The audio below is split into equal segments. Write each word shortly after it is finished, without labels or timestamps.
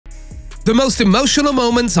The most emotional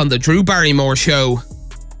moments on the Drew Barrymore Show.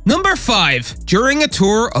 Number 5. During a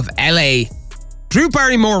tour of LA. Drew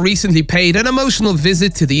Barrymore recently paid an emotional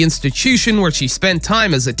visit to the institution where she spent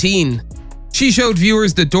time as a teen. She showed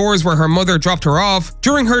viewers the doors where her mother dropped her off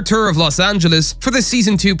during her tour of Los Angeles for the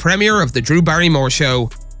Season 2 premiere of The Drew Barrymore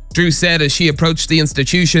Show. Drew said as she approached the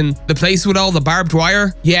institution, "The place with all the barbed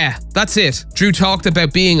wire? Yeah, that's it." Drew talked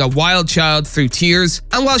about being a wild child through tears,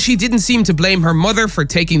 and while she didn't seem to blame her mother for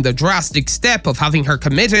taking the drastic step of having her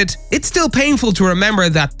committed, it's still painful to remember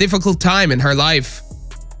that difficult time in her life.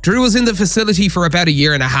 Drew was in the facility for about a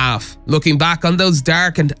year and a half. Looking back on those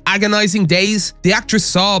dark and agonizing days, the actress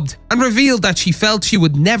sobbed and revealed that she felt she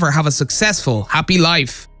would never have a successful, happy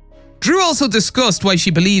life. Drew also discussed why she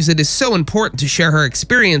believes it is so important to share her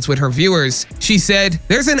experience with her viewers. She said,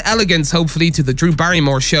 "There's an elegance hopefully to the Drew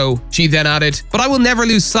Barrymore Show." She then added, "But I will never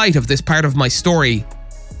lose sight of this part of my story."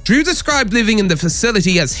 Drew described living in the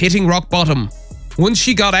facility as hitting rock bottom. Once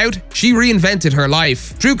she got out, she reinvented her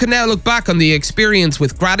life. Drew can now look back on the experience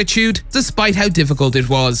with gratitude, despite how difficult it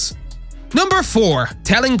was. Number 4.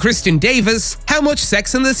 Telling Kristen Davis how much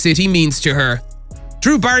Sex and the City means to her.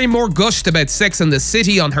 Drew Barrymore gushed about Sex and the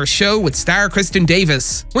City on her show with star Kristen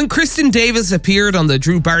Davis. When Kristen Davis appeared on the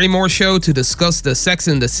Drew Barrymore Show to discuss the Sex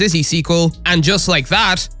and the City sequel, and just like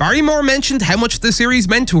that, Barrymore mentioned how much the series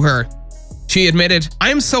meant to her. She admitted, "I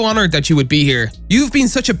am so honored that you would be here. You've been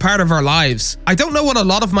such a part of our lives. I don't know what a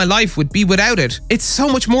lot of my life would be without it. It's so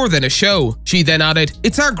much more than a show." She then added,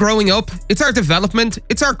 "It's our growing up, it's our development,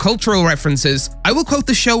 it's our cultural references. I will quote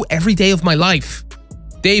the show every day of my life."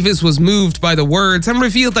 Davis was moved by the words and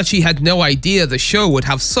revealed that she had no idea the show would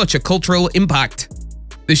have such a cultural impact.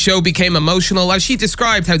 The show became emotional as she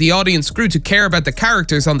described how the audience grew to care about the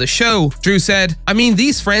characters on the show. Drew said, "I mean,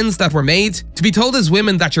 these friends that were made, to be told as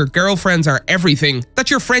women that your girlfriends are everything,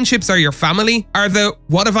 that your friendships are your family, are the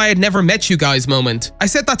 'what if I had never met you guys' moment. I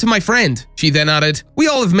said that to my friend." She then added, "We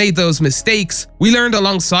all have made those mistakes. We learned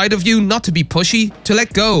alongside of you not to be pushy, to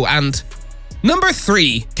let go and..." Number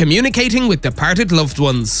 3. Communicating with departed loved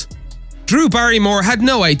ones. Drew Barrymore had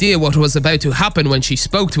no idea what was about to happen when she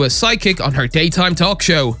spoke to a psychic on her daytime talk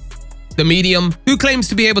show. The medium, who claims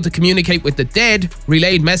to be able to communicate with the dead,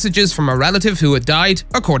 relayed messages from a relative who had died,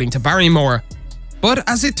 according to Barrymore. But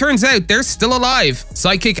as it turns out, they're still alive.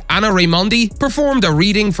 Psychic Anna Raimondi performed a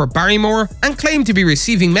reading for Barrymore and claimed to be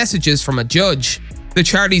receiving messages from a judge. The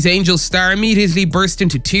Charlie's Angels star immediately burst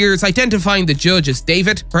into tears, identifying the judge as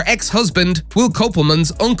David, her ex-husband, Will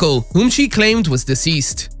Kopelman's uncle, whom she claimed was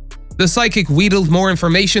deceased. The psychic wheedled more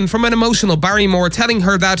information from an emotional Barrymore, telling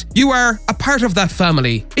her that "you are a part of that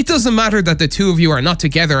family. It doesn't matter that the two of you are not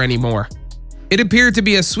together anymore." It appeared to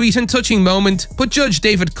be a sweet and touching moment, but Judge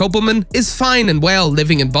David Kopelman is fine and well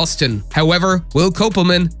living in Boston. However, Will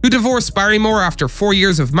Kopelman, who divorced Barrymore after 4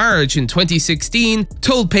 years of marriage in 2016,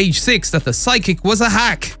 told Page 6 that the psychic was a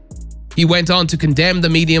hack. He went on to condemn the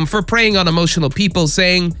medium for preying on emotional people,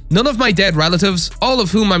 saying, "None of my dead relatives, all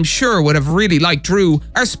of whom I'm sure would have really liked Drew,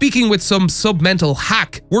 are speaking with some submental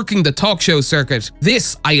hack working the talk show circuit.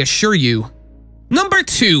 This I assure you." Number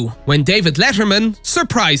 2. When David Letterman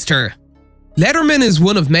surprised her. Letterman is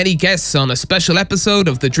one of many guests on a special episode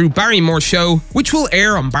of The Drew Barrymore Show, which will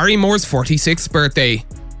air on Barrymore's 46th birthday.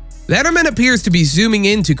 Letterman appears to be zooming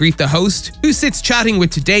in to greet the host, who sits chatting with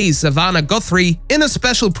today's Savannah Guthrie in a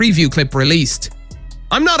special preview clip released.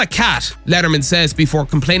 "I'm not a cat," Letterman says before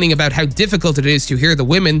complaining about how difficult it is to hear the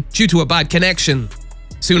women due to a bad connection.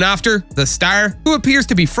 Soon after, the star, who appears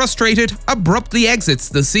to be frustrated, abruptly exits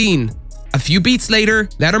the scene. A few beats later,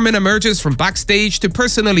 Letterman emerges from backstage to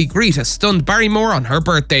personally greet a stunned Barrymore on her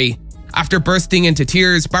birthday. After bursting into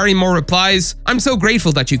tears, Barrymore replies, "I'm so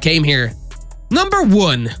grateful that you came here." Number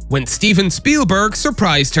 1. When Steven Spielberg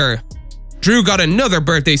surprised her. Drew got another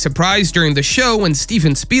birthday surprise during the show when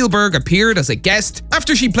Steven Spielberg appeared as a guest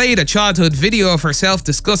after she played a childhood video of herself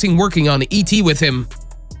discussing working on E.T. with him.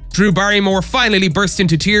 Drew Barrymore finally burst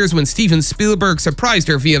into tears when Steven Spielberg surprised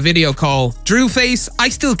her via video call. "Drew face, I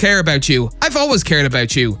still care about you. I've always cared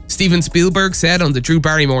about you," Steven Spielberg said on The Drew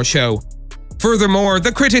Barrymore Show. Furthermore,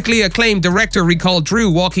 the critically acclaimed director recalled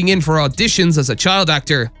Drew walking in for auditions as a child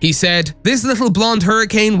actor. He said, "This little blonde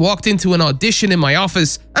hurricane walked into an audition in my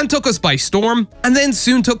office and took us by storm, and then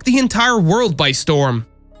soon took the entire world by storm."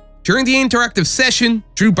 During the interactive session,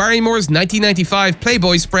 Drew Barrymore's 1995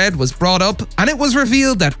 Playboy spread was brought up, and it was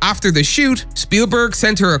revealed that after the shoot, Spielberg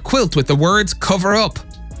sent her a quilt with the words "cover up."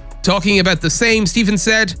 Talking about the same, Steven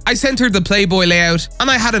said, "I sent her the Playboy layout,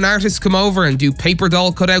 and I had an artist come over and do paper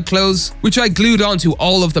doll cutout clothes, which I glued onto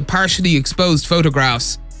all of the partially exposed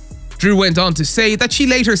photographs." Drew went on to say that she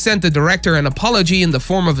later sent the director an apology in the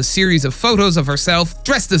form of a series of photos of herself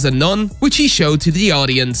dressed as a nun, which she showed to the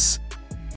audience.